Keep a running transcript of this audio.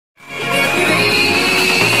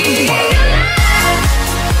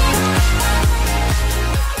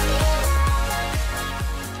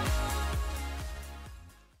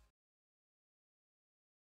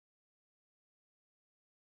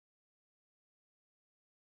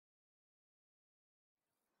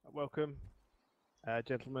Welcome,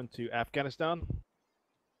 gentlemen, to Afghanistan.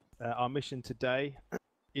 Our mission today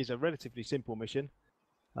is a relatively simple mission,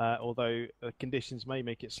 although conditions may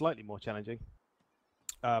make it slightly more challenging.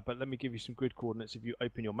 But let me give you some grid coordinates if you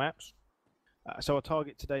open your maps. So our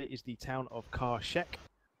target today is the town of Kar Shek.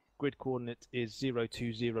 Grid coordinate is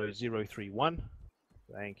 020031.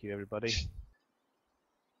 Thank you, everybody.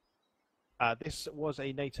 This was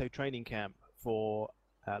a NATO training camp for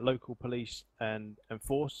local police and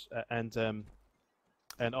force and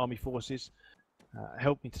army forces,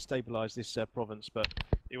 helping to stabilize this province, but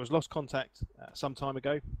it was lost contact some time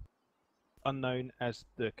ago, unknown as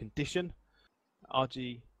the condition.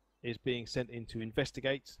 RG is being sent in to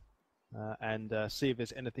investigate and see if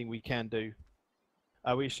there's anything we can do.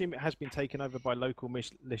 We assume it has been taken over by local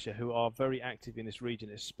militia who are very active in this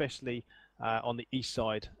region, especially on the east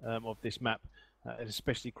side of this map,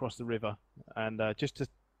 especially across the river. And just to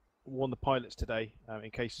warn the pilots today,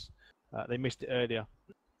 in case they missed it earlier,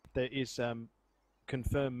 there is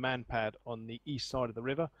confirmed manpad on the east side of the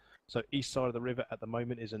river. So east side of the river at the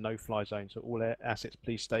moment is a no-fly zone. So all air assets,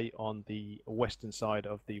 please stay on the western side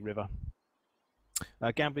of the river.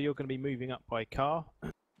 Gambler, you're going to be moving up by car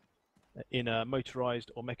in a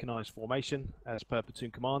motorized or mechanized formation as per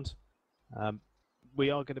platoon command. We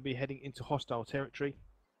are going to be heading into hostile territory.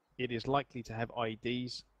 It is likely to have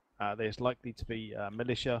IEDs. There's likely to be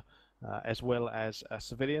militia as well as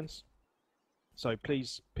civilians. So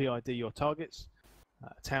please PID your targets.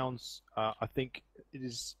 Towns, I think it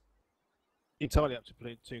is entirely up to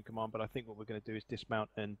platoon command, but I think what we're going to do is dismount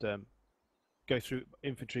and go through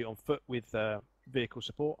infantry on foot with vehicle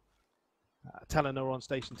support. Talon are on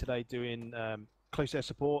station today doing close air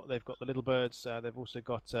support. They've got the little birds. They've also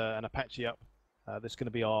got an Apache up. That's going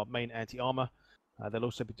to be our main anti-armor. They'll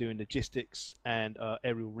also be doing logistics and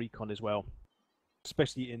aerial recon as well,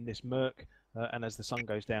 especially in this murk and as the sun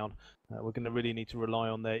goes down. We're going to really need to rely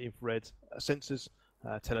on their infrared sensors,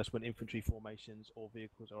 tell us when infantry formations or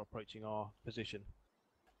vehicles are approaching our position.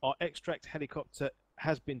 Our extract helicopter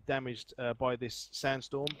has been damaged by this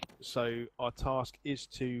sandstorm, so our task is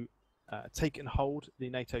to take and hold the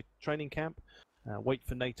NATO training camp, wait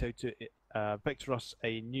for NATO to vector us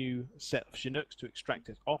a new set of Chinooks to extract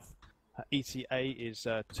it off. ETA is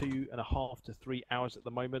 2.5 to 3 hours at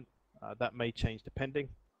the moment. That may change depending.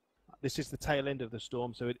 This is the tail end of the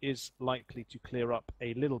storm, so it is likely to clear up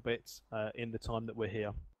a little bit in the time that we're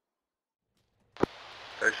here.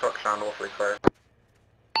 Those shots sound awfully close.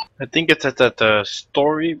 I think it's at that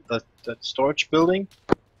that storage building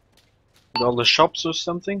with all the shops or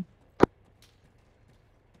something.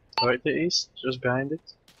 Right to the east, just behind it.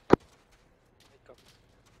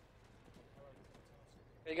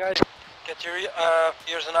 Hey guys, get your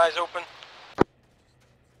ears and eyes open.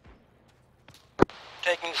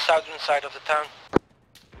 Taking the southern side of the town.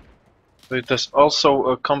 So there's also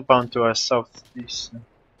a compound to our southeast.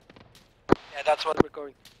 Yeah, that's what we're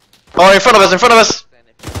going. Oh, in front of us! In front of us!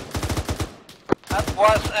 That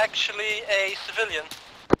was actually a civilian.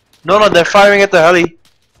 No, they're firing at the heli.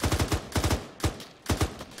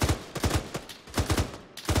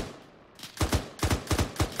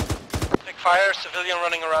 Big fire, civilian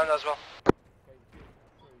running around as well.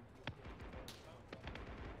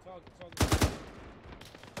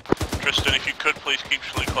 Tristan, if you could please keep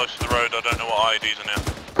really close to the road. I don't know what IEDs are now.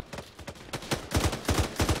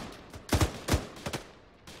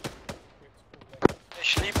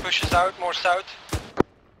 Ashley pushes out more south.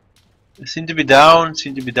 They seem to be down,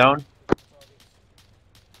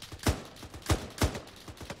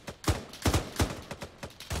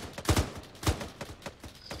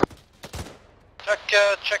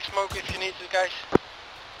 Check smoke if you need to, guys.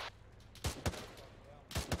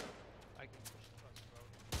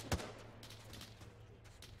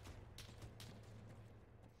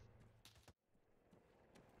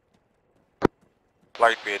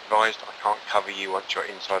 Blade, be advised, I can't cover you once you're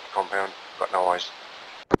inside the compound. Got no eyes.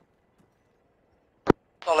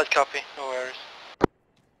 Solid copy, no worries.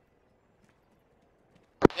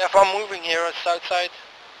 Yeah, if I'm moving here on south side,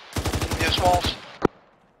 near Smalls.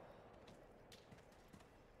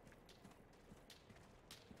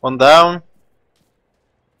 One down.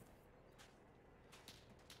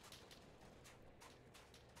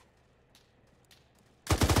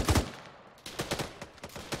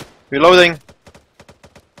 Reloading.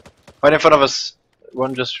 Right in front of us.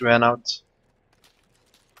 One just ran out.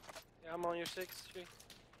 Yeah, I'm on your 6, 3.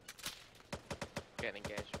 Getting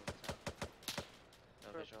engaged with the town.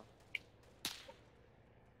 No visual.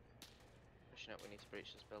 Pushing up, we need to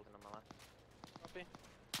breach this building on my left. Copy.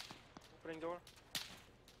 Opening door.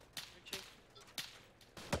 Reaching.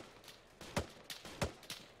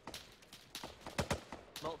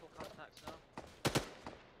 Multiple.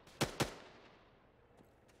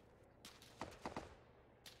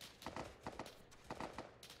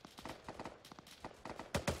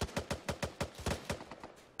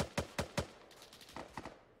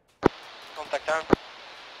 Contact down.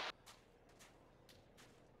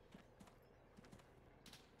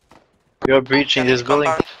 You're breaching Scanning this building.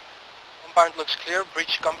 compound. Compound looks clear.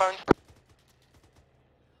 Breach compound.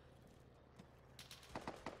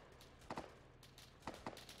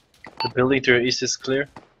 The building to your east is clear.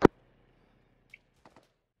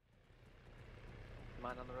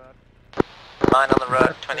 Mine on the road. Line on the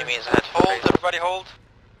road, 20 meters ahead. Hold, everybody hold.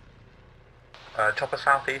 Chopper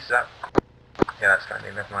southeast, is that? Yeah, that's friendly,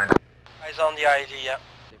 never mind. Eyes on the ID, yeah.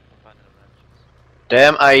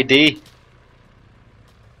 Damn ID.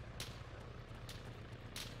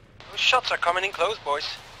 Those shots are coming in close, boys.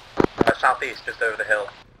 Southeast, just over the hill.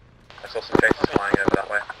 I saw some chasers flying over that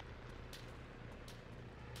way.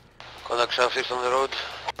 Contact southeast on the road.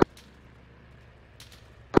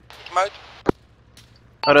 Take him out.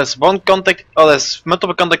 Oh, there's one contact. Oh, there's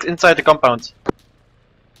multiple contacts inside the compound.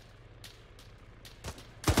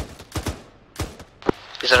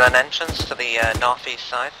 Is there an entrance to the northeast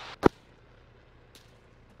side?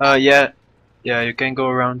 Yeah. Yeah, you can go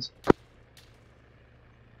around.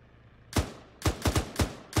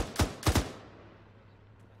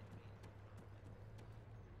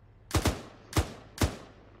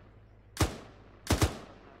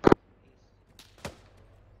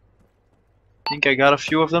 I think I got a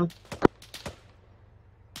few of them.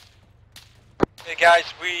 Hey guys,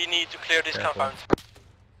 we need to clear this compound.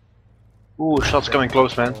 Ooh, shots coming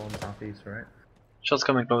close, man. Southeast, right? Shots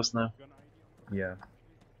coming close now. Yeah.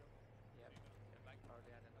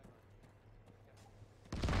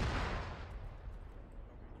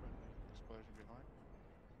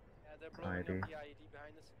 Yeah, they're blowing up the ID. IED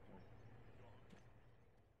behind us.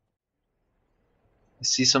 I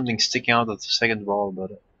see something sticking out of the second wall,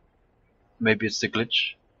 but maybe it's the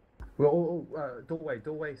glitch. Well, doorway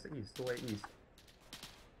east, doorway east.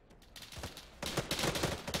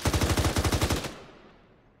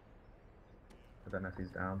 I don't know if he's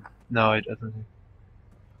down. No, I don't think.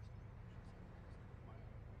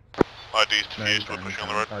 ID's No, defused, we're pushing on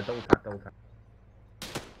the road. Double tap, double tap.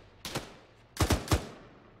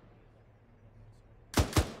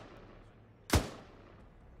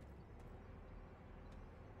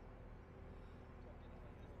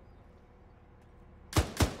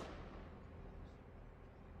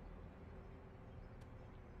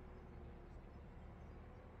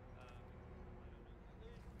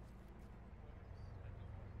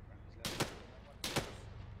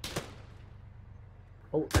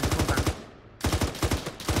 Oh, and come back.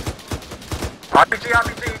 RPG!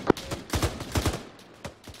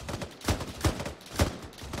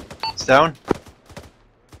 It's down.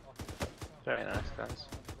 Very nice, guys.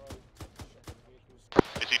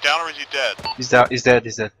 Is he down or is he dead? He's down. He's dead.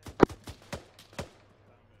 He's dead.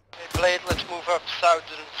 Hey Blade, let's move up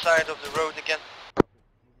southern side of the road again.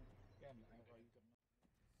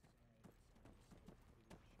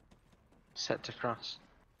 Set to cross.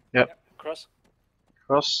 Yep. Cross.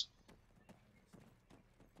 Cross.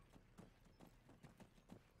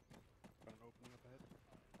 Got an opening up ahead.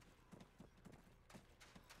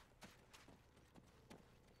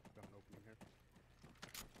 Got an opening here.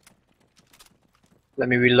 Let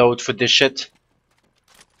me reload for this shit.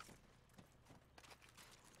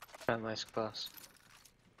 Very nice class.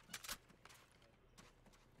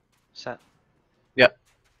 Set. Clear.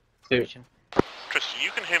 Breaching. Tristan,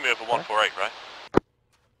 you can hear me over 148, right?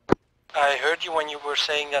 I heard you when you were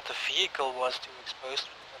saying that the vehicle was too exposed.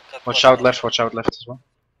 but that Watch wasn't out it. left. Watch out left as well.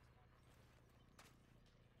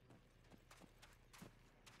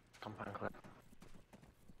 Compound clear.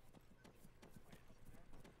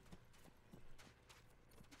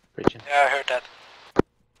 Breaching. Yeah, I heard that.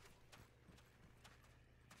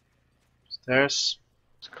 Stairs.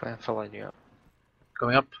 It's clear, following you up.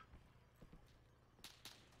 Going up.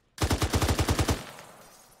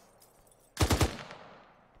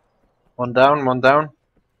 One down. One down.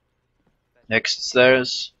 Next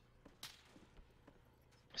stairs.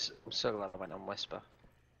 I'm so glad I went on Whisper.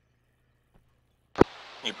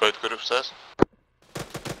 You both good upstairs?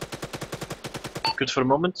 Good for a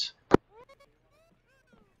moment.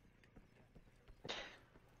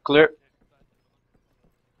 Clear.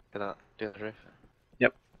 Look at that. Do the roof.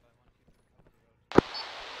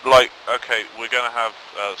 Like, okay, we're gonna have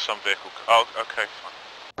some vehicle. Oh, okay, fine.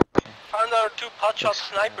 Found our two potshot Yes,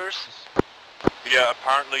 snipers. Yeah,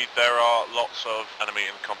 apparently there are lots of enemy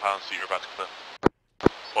in the compounds that you're about to clear.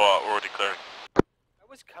 Or are already clearing. I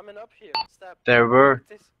was coming up here. Stab. There were.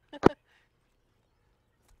 This.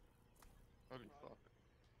 Holy fuck.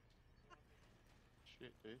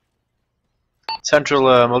 Shit, dude. Central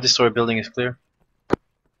multi-story building is clear.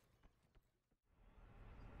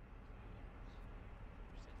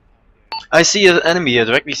 I see an enemy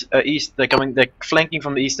directly east. They're coming. They're flanking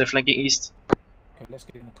from the east. They're flanking east. Okay, let's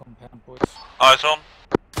get in the compound, boys. Eyes on.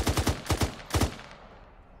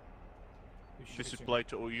 This This is Blade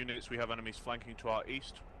to all units. We have enemies flanking to our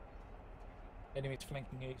east. Enemies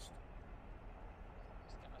flanking east.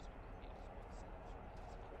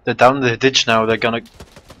 They're down the ditch now. They're gonna. You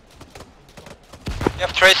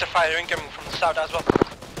have tracer fire incoming from the south as well.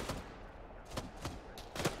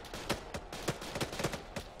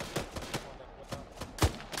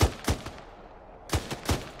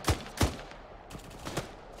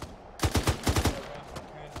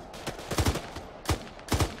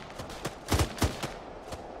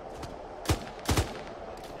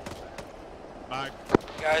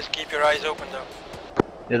 Guys, keep your eyes open though.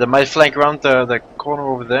 Yeah, they might flank around the corner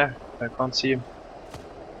over there. I can't see him.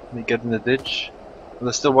 They get in the ditch.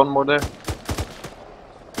 There's still one more there.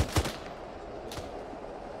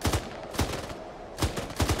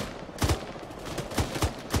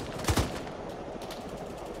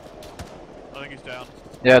 I think he's down.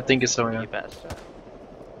 Yeah, I think it's somewhere. You better start.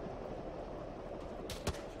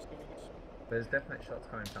 There's definite shots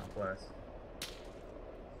coming southwest.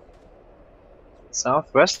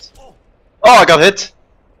 Southwest? Oh, I got hit!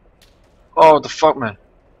 Oh, what the fuck, man.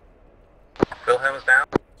 Wilhelm's down.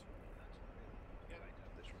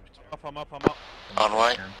 I'm up. On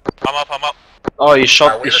way. I'm up. Oh, he We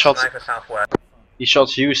shot. have He a shot. sniper southwest. He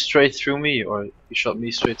shot you straight through me, or he shot me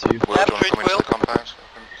straight to you. Will, do you want to Street come into Will. the compound?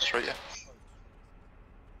 Straight, yeah.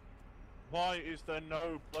 Why is there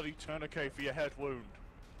no bloody tourniquet for your head wound?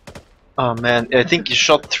 Oh man, I think he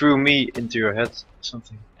shot through me into your head or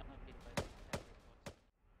something.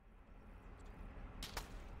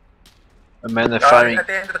 And man, they're firing. At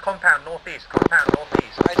the end of the compound, northeast. Compound,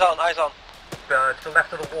 northeast. Eyes on, eyes on. To the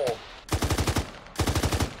left of the wall.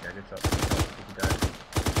 Yeah, good shot. Keep it going.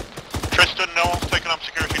 Tristan, no one's taking up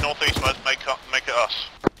security northeast. Let's make it us.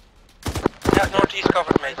 Yeah, northeast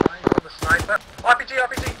covered, mate. Eyes on the sniper.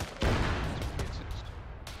 RPG!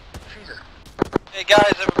 Jesus. Hey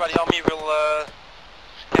guys, everybody, Army will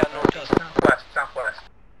scan northeast. Southwest.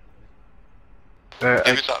 If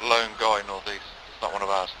it's that lone guy northeast, it's not one of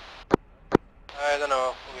ours. I don't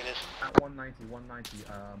know who it is. At 190,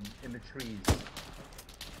 in the trees.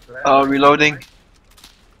 Left, Oh, reloading. right.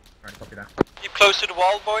 Alright, copy that. Keep close to the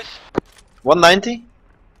wall, boys. 190?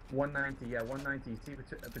 190, yeah, 190. See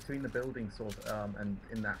between the buildings, sort of, and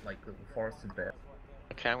in that like little forested bit.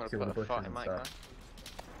 Okay, I'm gonna See all put the a bushes fight in and my stuff. gun.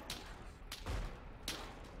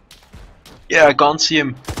 Yeah, I can't see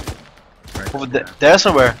him. Right, Over copy there. that. There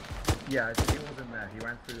somewhere. Yeah, he was in there. He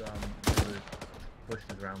ran through the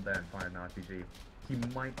bushes around there and fired an RPG. He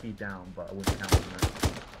might be down, but I wouldn't count on it.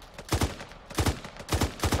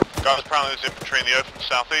 Guys, apparently there's infantry in the open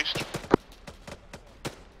southeast.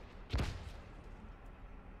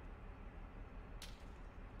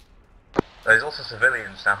 There's also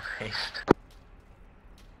civilians southeast.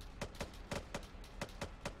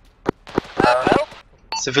 Help!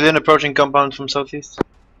 Civilian approaching compound from southeast.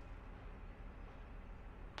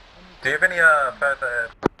 Do you have any further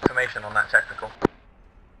information on that technical?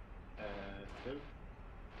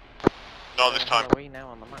 Not this time. Where are we now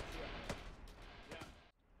on the map?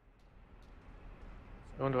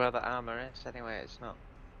 I wonder where the armor is. Anyway, it's not.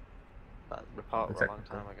 That report was a long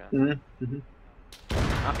time ago.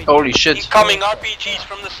 RPG. Holy shit. Incoming RPGs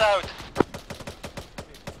from the south.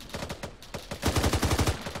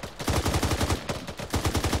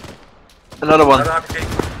 Another one. Another RPG.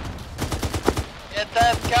 Get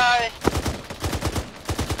that guy.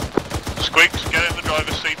 Squeaks, get in the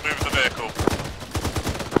driver's seat, move the vehicle.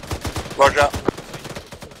 Roger.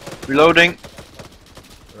 Reloading.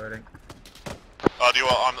 Loading. Do you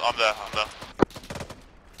want? I'm there.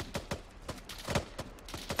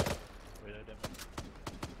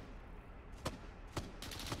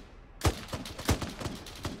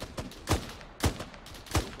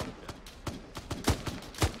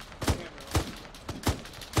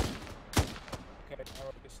 Okay,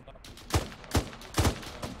 alright, listen up.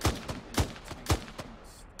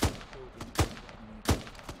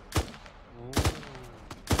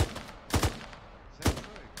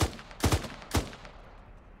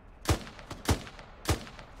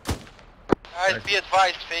 Guys, be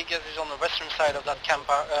advised, Vegas is on the western side of that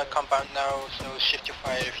compound now, so shift your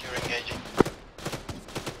fire if you're engaging.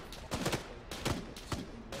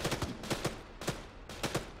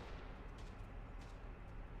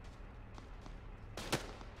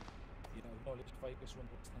 You know, knowledge Vegas on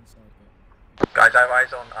the western side here. Guys, I have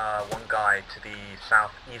eyes on one guy to the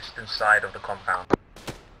southeastern side of the compound.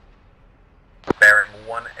 Bearing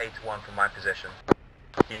 181 from my position.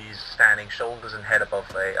 He's standing shoulders and head above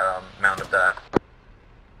a mound of dirt.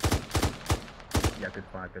 good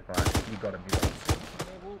fire, good fire. You got him, you got him.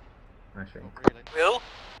 Actually. Will?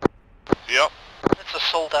 Yep. Let's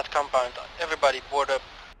assault that compound. Everybody board up.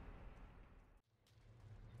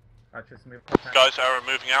 Just move contact. Guys, Arrow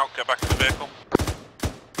moving out, get back in the vehicle.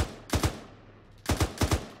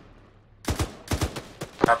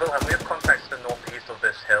 Bill, have we have contacts to the northeast of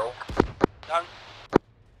this hill? Down.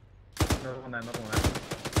 Another one there, another one there.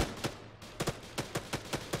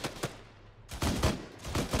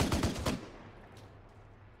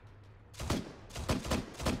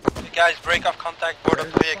 Hey guys, break off contact, board up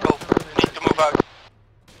the vehicle. Need to move out.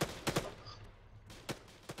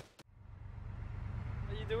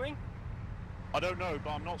 What are you doing? I don't know,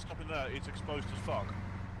 but I'm not stopping there. It's exposed as fuck.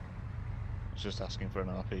 It's just asking for an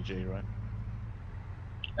RPG, right?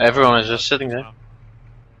 Everyone is just sitting there.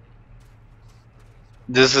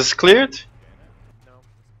 This is cleared? No.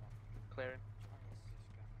 Clearing.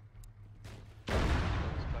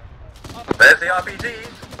 There's the RPGs!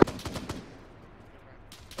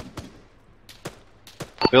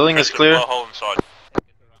 Building is clear. Blow a hole inside.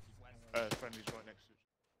 Friendly's right next to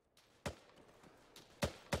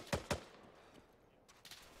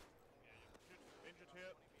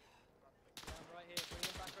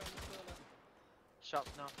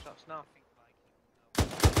Shots north, shots north.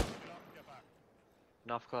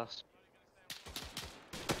 North close.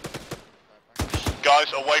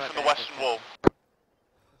 Guys, away from the western wall.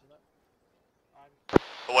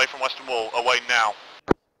 Away from western wall, away now.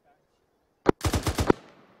 Okay,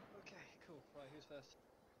 cool. Right, who's first?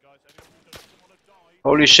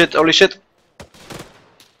 Holy shit, holy shit.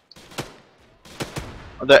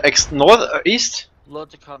 The north east?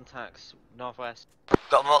 Loads of contacts, northwest.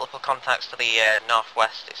 Got multiple contacts to the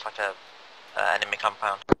northwest. It's like a enemy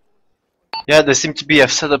compound. Yeah, there seem to be a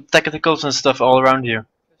set of tacticals and stuff all around here.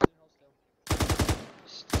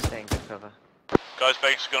 Stay in good cover. Guys,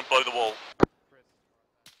 Vegas are gonna blow the wall.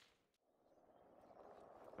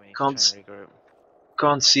 We need to try and Can't regroup.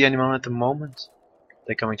 Can't see anyone at the moment.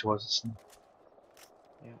 They're coming towards us now.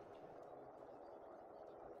 Yeah.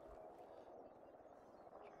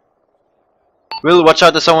 Will, watch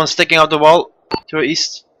out, there's someone sticking out the wall to our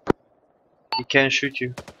east. He can shoot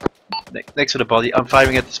you. Next to the body. I'm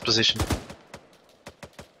firing at this position.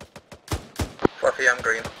 Fluffy, I'm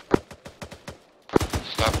green.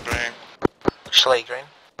 Stop green. Slay green.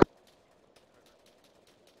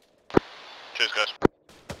 Cheers, guys.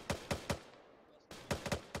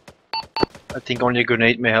 I think only a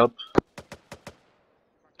grenade may help.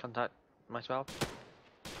 Contact myself.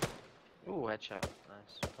 Ooh, headshot.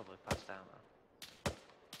 Nice. Probably passed down though.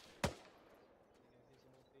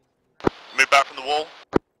 Move back from the wall.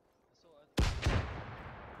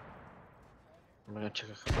 I'm gonna check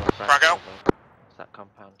a couple of Frag out. It's that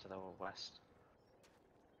compound to the west.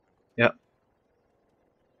 Yeah.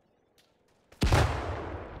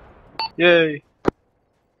 Yay!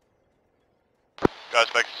 Guys,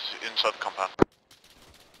 Vegas is inside the compound.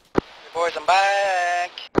 Hey boys, I'm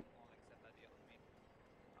back.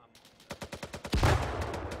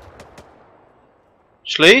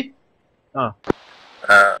 Schley? Oh.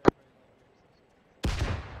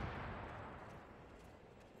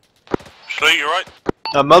 Schley, you right?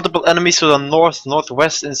 Multiple enemies to the north,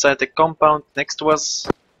 northwest inside the compound next to us.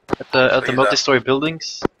 At the multi-story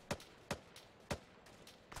buildings.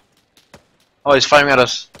 Oh, he's firing at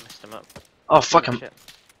us. Messed him up. Oh, fuck him. Shit.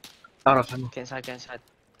 Out of ammo. Get inside, get inside.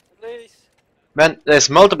 Please. Man, there's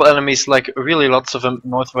multiple enemies, like really lots of them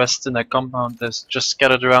northwest in that compound. There's just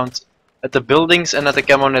scattered around at the buildings and at the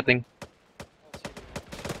camo netting.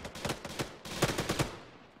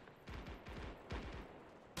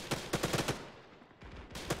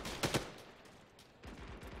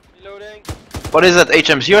 Reloading. What is that,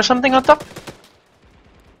 HMC or something on top?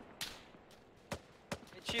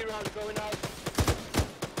 HE round going out.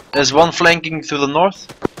 There's one flanking to the north.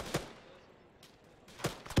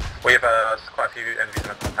 We have quite a few enemies in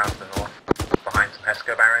the compound to the north, behind some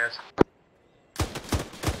Pesco barriers.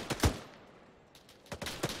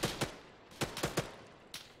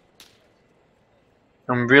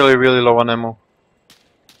 I'm really, really low on ammo.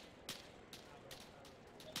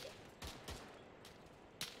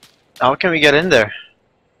 How can we get in there?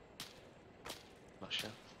 Not sure.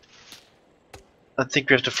 I think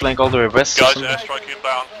we have to flank all the way west or Guys, something. airstrike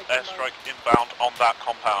inbound. Airstrike inbound on that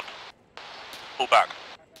compound. Pull back.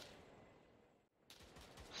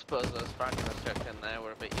 Suppose those fragments chucked in there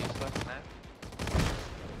were a bit useless now.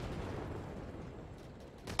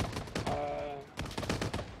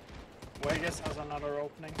 Vegas has another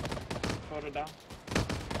opening further down.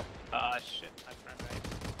 Ah shit, I frame right.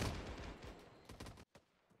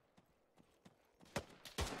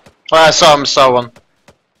 Oh, I saw one.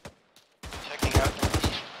 Checking out.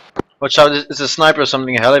 Watch out, it's a sniper or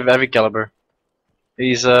something, heavy caliber.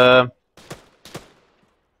 He's behind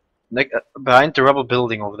the rubble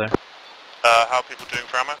building over there. How are people doing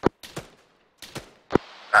for ammo?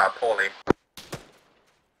 Poorly.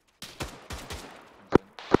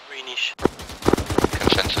 Greenish.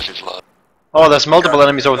 Consensus is low. Oh, there's multiple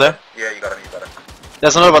enemies over there. Yeah, you got him, you got him.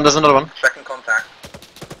 There's another one, Second contact.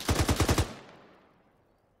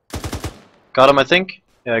 Got him, I think.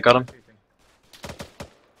 Yeah, I got him.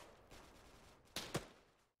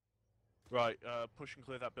 Right, push and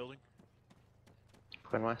clear that building.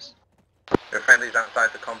 Going west. Your friendly's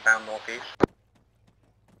outside the compound northeast.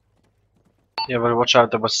 Yeah, but watch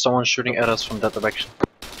out, there was someone shooting at us from that direction.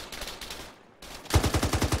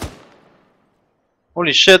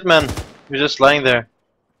 Holy shit, man! You're just lying there.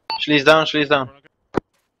 Shlee's down, Shlee's down.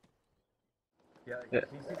 Yeah, can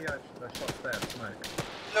you see the shots there, smoke?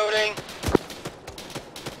 Loading.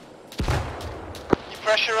 You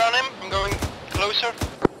pressure on him. I'm going closer.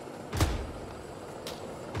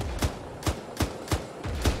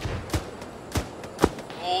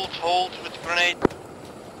 Hold with the grenade.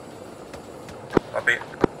 Copy.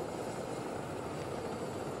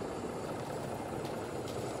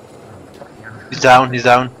 He's down, he's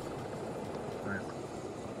down. Nice.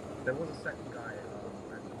 There was a second guy,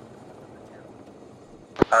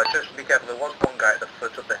 Just be careful, there was one guy at the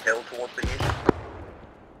foot of the hill towards the east.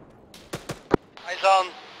 Eyes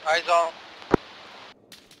on. Eyes on.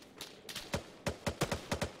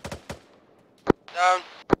 Down.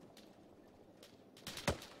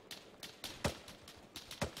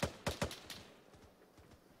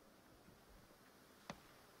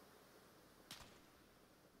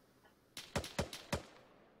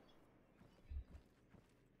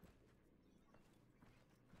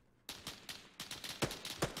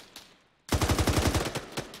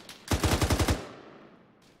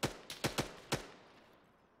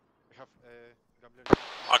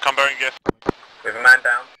 I come bearing gift. We have a man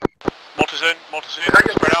down. Mortars in,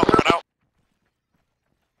 spread out.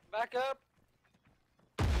 Back up.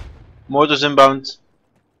 Mortars inbound.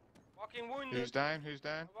 Walking wounded. Who's down? Who's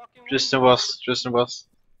down? Tristan was.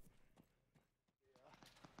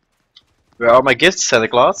 Where are my gifts, Santa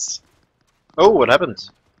Claus? Oh, what happened?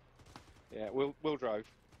 Yeah, Will drove.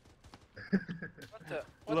 What the?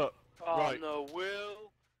 What? Look, Oh right. no, Will.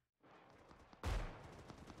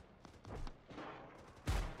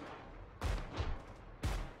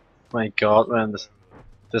 My god, man,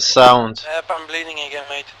 the sound. Yep, I'm bleeding again,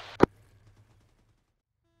 mate.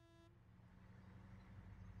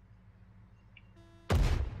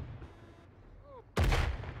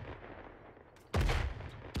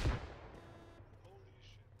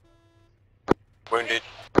 Wounded.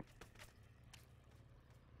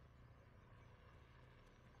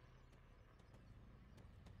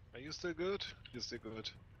 Are you still good? You're still good.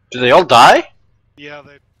 Did they all die? Yeah,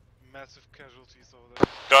 they massive casualties over there.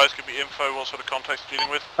 Guys, give me info, what sort of context you're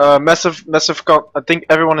dealing with? Massive I think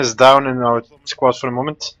everyone is down in our squad for the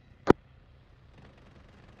moment.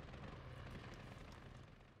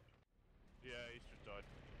 Yeah, he's just died.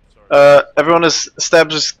 Sorry. Everyone is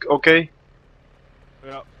stabbed is okay?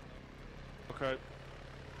 Yeah. Okay.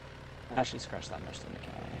 Actually scratch that much in the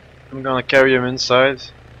car. I'm gonna carry him inside.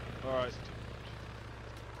 Alright.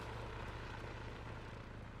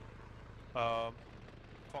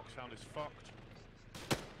 Foxhound is fucked.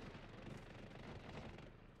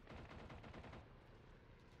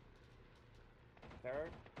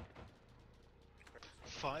 Third.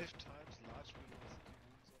 5 times large wounds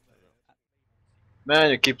on the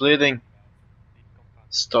Man, you keep bleeding.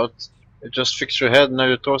 Just fix your head and now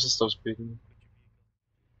your torso stops bleeding.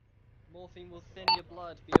 Morphine will thin your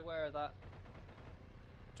blood, be aware of that.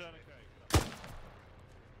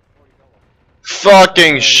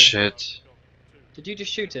 Fucking shit. Did you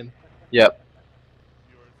just shoot him? Yep.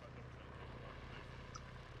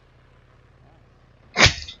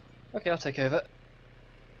 Okay, I'll take over.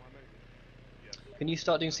 Can you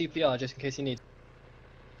start doing CPR just in case you need?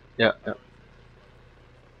 Yeah. I'm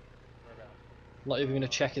not even going to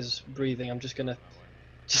check his breathing, I'm just going to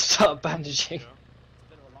start bandaging.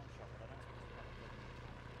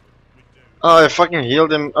 Oh, I fucking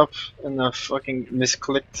healed him up and I fucking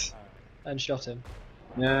misclicked. And shot him.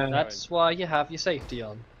 Yeah. That's why you have your safety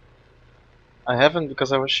on. I haven't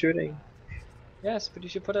because I was shooting. Yes, but you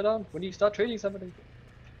should put it on when you start treating somebody.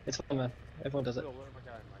 It's fine, man. Everyone does it.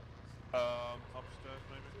 upstairs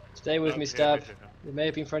maybe? Stay with me, Stab. You may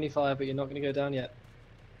have been friendly fire, but you're not going to go down yet.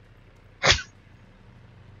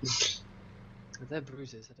 They're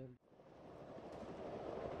bruises, I don't...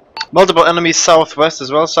 Multiple enemies southwest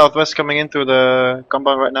as well. Southwest coming into the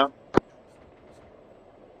compound right now.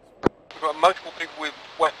 We've got multiple people with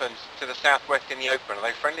weapons to the southwest in the open. Are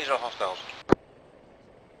they friendlies or hostiles?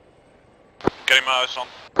 Getting my eyes on.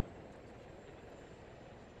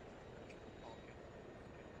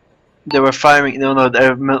 They were firing. No,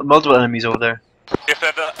 there are multiple enemies over there. If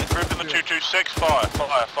they're the group in the 226, fire.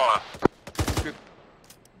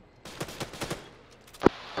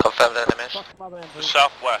 Confirmed enemies. The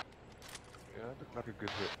southwest. Yeah, looked like a good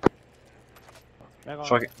hit.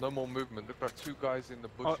 Fuck it. No more movement. Looked like two guys in the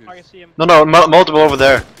bushes. I can see him. No, multiple over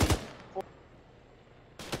there.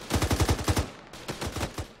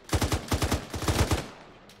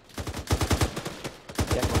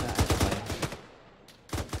 Yeah, go ahead.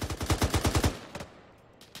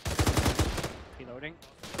 Reloading.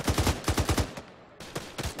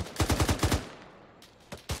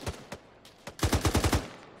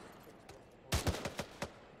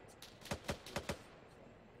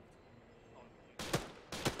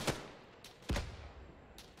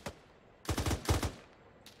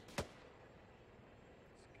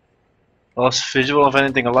 Lost visual of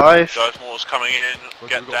anything alive. Guys, more's coming in.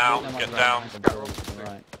 Get down, get down.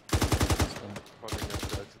 Right.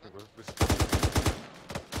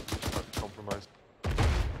 Compromise.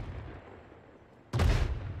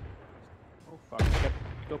 Oh fuck. Yep.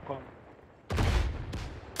 Go con.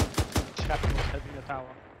 Captain was heading the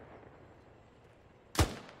tower.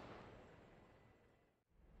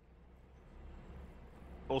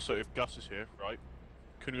 Also, if Gus is here, right,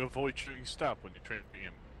 can you avoid shooting stab when you're training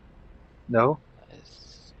him? No.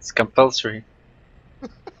 It's compulsory.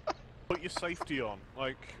 Put your safety on.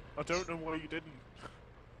 Like, I don't know why you didn't.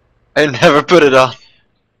 I never put it on.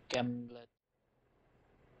 Gambler.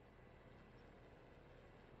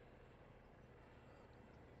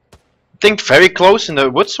 Think very close in the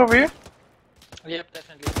woods over here. Yep,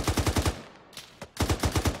 definitely.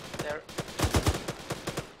 There.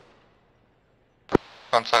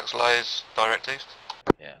 Contacts lies direct east.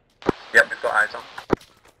 Yeah. Yep, we've got eyes on.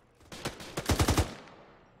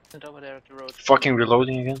 And over there at the road. Fucking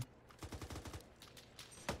reloading again.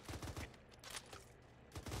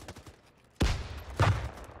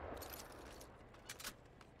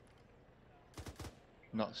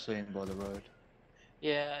 Not seen by the road.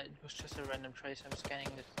 Yeah, it was just a random trace. I'm scanning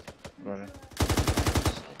it. Right.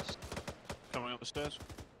 Coming up the stairs.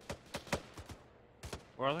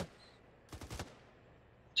 Where are they?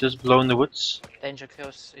 Just below in the woods. Danger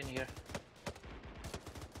close in here.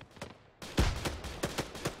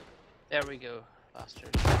 There we go, bastard.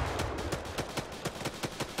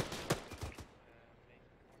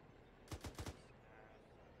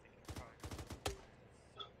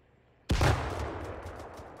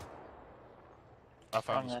 I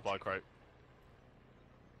found the supply crate.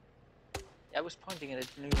 Yeah, I was pointing at it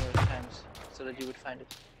numerous times so that you would find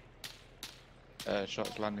it.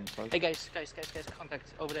 Shots landing close. Hey guys,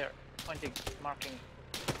 contact over there. Pointing, marking.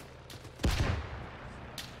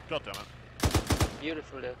 God damn it.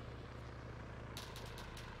 Beautiful though.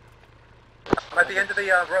 At the end of the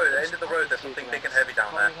road, there's something big and heavy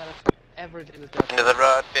down there. Every little End of the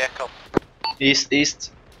road, vehicle.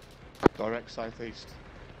 East. Direct southeast.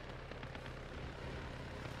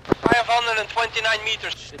 529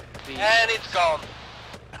 meters. And it's gone.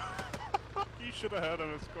 You should have heard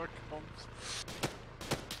him as quick comms.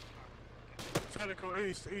 Technical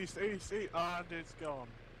east, and it's gone.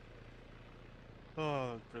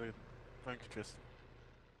 Oh, brilliant. Thank you, Tristan.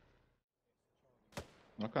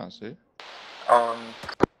 I can't see.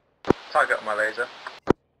 Target on my laser.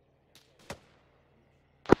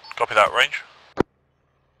 Copy that, range.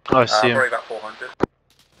 Oh, I see him. Probably about 400.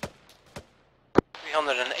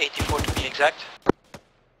 384 to be exact.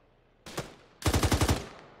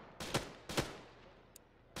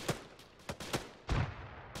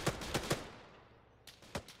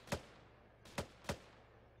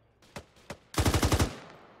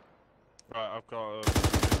 Right, I've got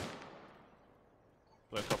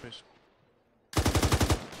low copies.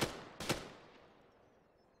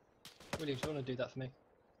 William, do you want to do that for me?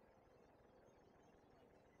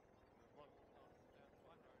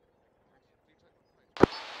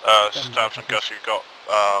 Stabs and Gus, you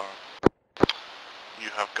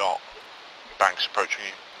have got Banks approaching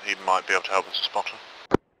you. He might be able to help us to spot him.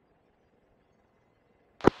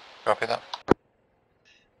 Copy that.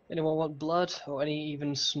 Anyone want blood or any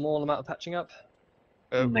even small amount of patching up?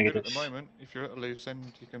 Negative. At the moment, if you're at a loose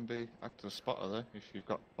end, you can be act as a spotter there if you've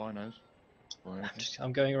got binos.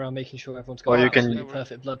 I'm going around making sure everyone's Or got you can- absolutely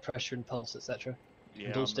perfect blood pressure and pulse, etc.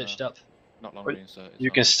 And all stitched up. Not long Or reinserted.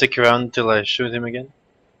 you can stick around till I shoot him again.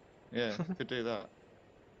 Yeah, could do that.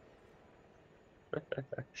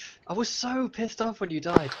 I was so pissed off when you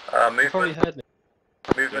died. You probably Movement. heard me.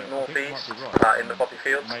 Movement Yeah, I think you northeast, might be right. in the poppy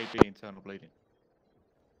fields. Maybe internal bleeding.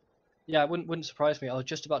 Yeah, it wouldn't surprise me. I was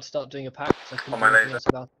just about to start doing a pack because I couldn't On do my anything laser. else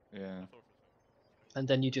about. Yeah. And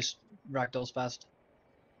then you just ragdolls fast.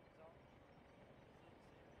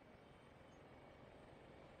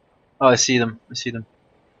 Oh, I see them. I see them.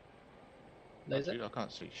 Laser. Actually, I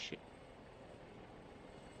can't see shit.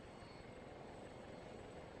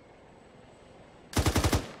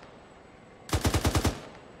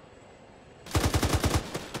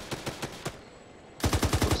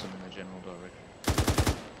 Puts them in the general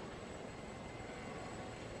direction.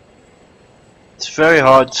 It's very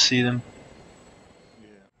hard to see them.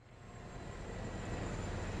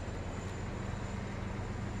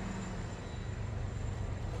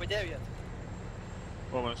 We're there yet.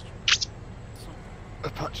 Almost.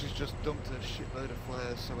 Apache's just dumped a shitload of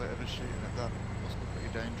flares, so whatever's shooting at that must be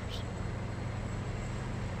pretty dangerous.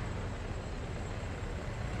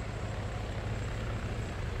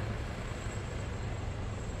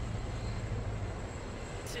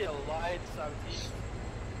 See a light southeast.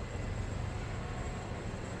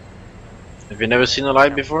 Have you never seen a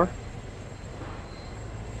light before?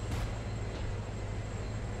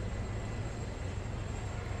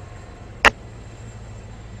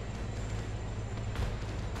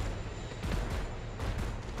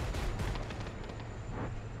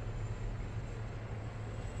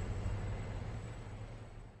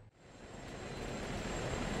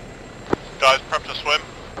 Guys, prep to swim.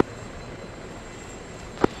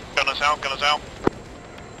 Gunners out, gunners out.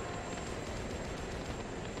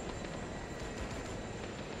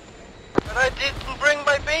 But I didn't bring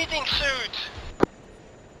my bathing suit!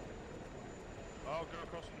 I'll go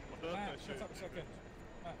across and my birthday Matt, suit. shut up a second.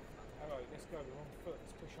 Matt, alright, let's go. We're on foot.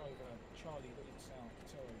 Let's push over. Charlie, look at the south.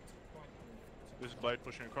 Sorry. This is Blade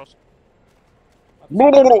pushing across.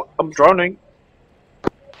 I'm drowning.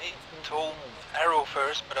 Hey, told arrow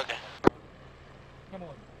first, but okay. Come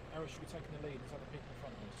on. Arrow should be taking the lead. There's other people in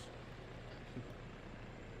front of us.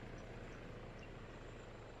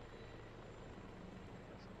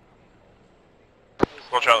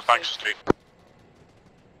 Watch out, the banks street.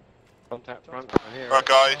 Contact front. I hear Right it.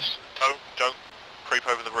 guys, don't creep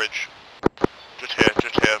over the ridge. Just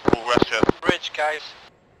here, we'll rest here. Bridge, guys.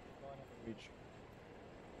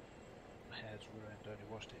 My hair's ruined, only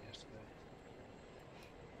washed it yesterday.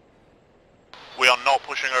 We are not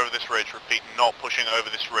pushing over this ridge, repeat, not pushing over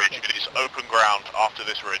this ridge. It is open ground after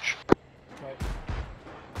this ridge. Okay.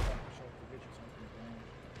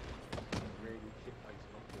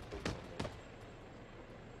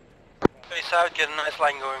 Face out, get a nice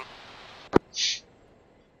line going.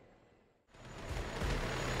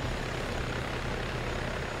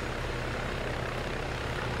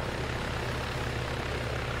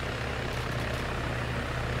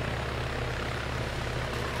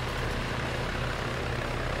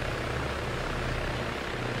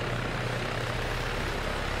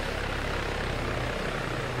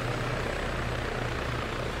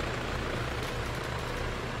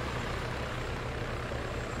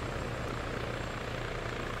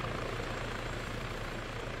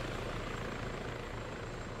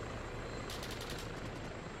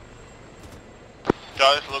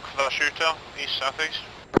 Guys, look for that shooter, east, southeast.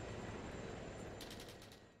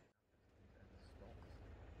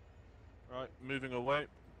 Right, moving away.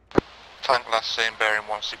 Tank last seen bearing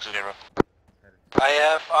 160. I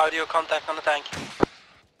have audio contact on the tank.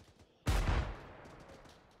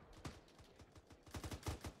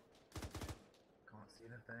 Can't see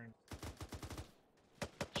anything.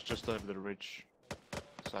 It's just over the ridge,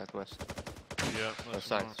 southwest. Yeah, that's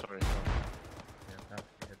south, fine. sorry. Yeah, that's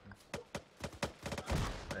hit them.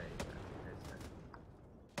 There you go.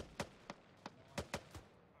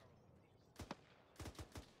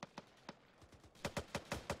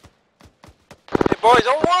 Hey boys,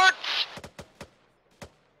 onward!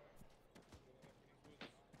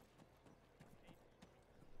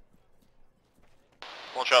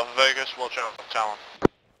 Watch out for Vegas, watch out for Talon.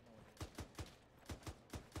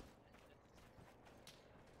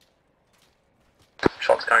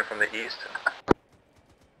 Shots coming from the east.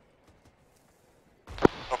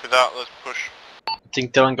 Copy that, let's push. I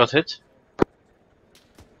think Dylan got hit.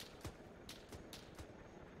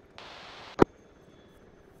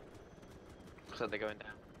 So they're going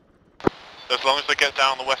down. As long as they get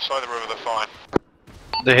down the west side of the river, they're fine.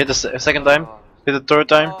 They hit a second time. Hit a third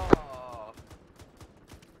time. Oh.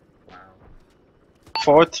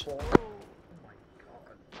 Fourth.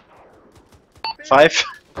 Five.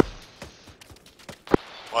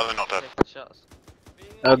 Why are they not dead? Shots.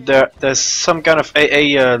 There's some kind of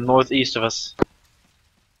AA northeast of us.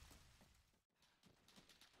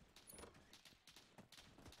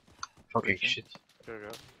 Okay. Fucking shit. Good, good.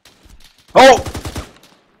 Oh!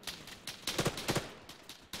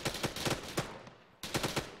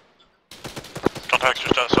 Contact's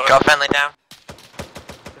just outside. Got a friendly down.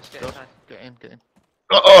 Just get Go. inside. Get in.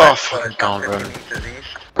 Oh, fucking can't run.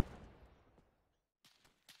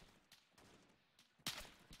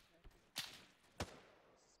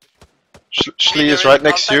 Schlee is right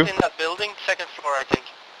next to you. In that building, second floor, I think.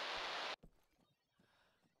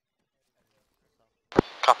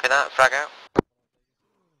 Copy that, frag out.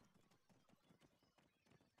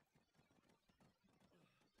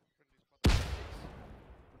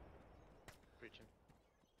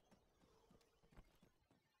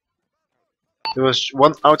 There was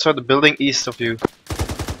one outside the building east of you.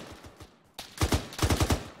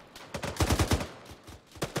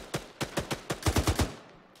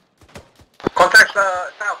 Contacts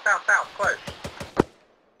south, close.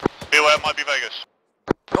 Beware, it might be Vegas.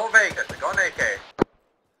 Not Vegas, I got an AK.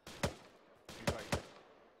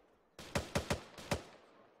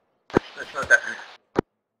 It's not definite.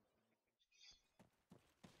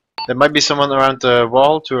 There might be someone around the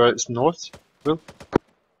wall to its north. Will?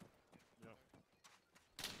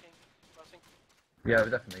 Yeah,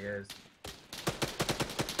 it definitely is.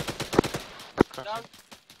 Down.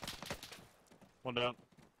 One down.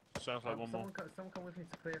 Sounds like one more. Someone come with me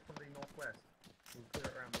to clear from the northwest. We'll clear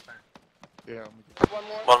it around the back. Yeah, I'm with you. One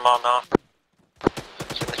more. One more now.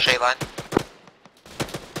 It's in the tree line.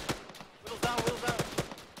 Wheels down, wheels down.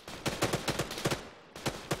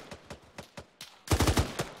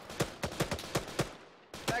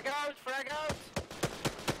 Frag out, frag out.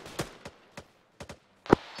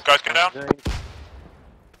 Guys, get down.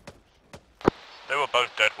 They were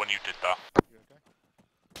both dead when you did that. You okay?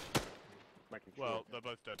 Well, they're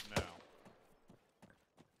both dead now.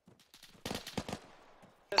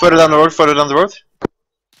 Further down the road, further down the road.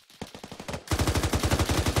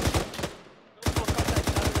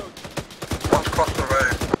 One's across the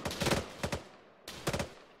road.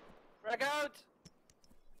 Frag out.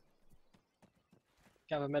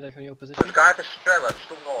 You have a medic on your position. There's a guy at the Strela,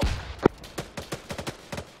 still north.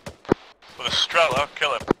 With a Strela,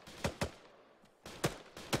 kill him.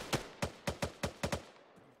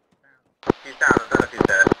 He's down, I don't know if he's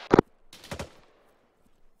dead.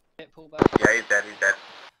 Get pulled back. Yeah, he's dead, he's dead.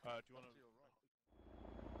 Do you want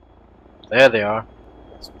to... There they are.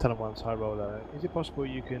 Tunnel 1's high roller. Is it possible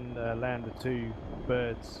you can land the two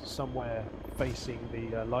birds somewhere facing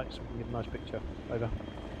the lights so we can get a nice picture? Over.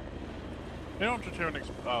 You don't want to turn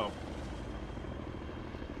oh.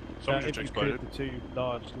 Someone just if you exploded. could, the two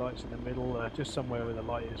large lights in the middle, just somewhere where the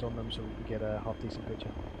light is on them so we can get a half decent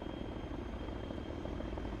picture.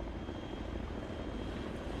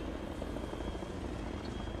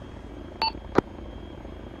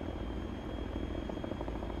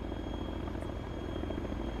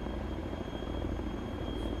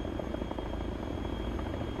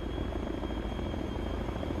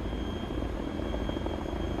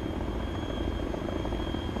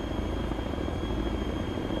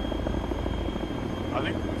 I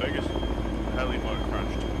think Vegas heli might have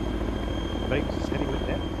crashed. Vegas is heading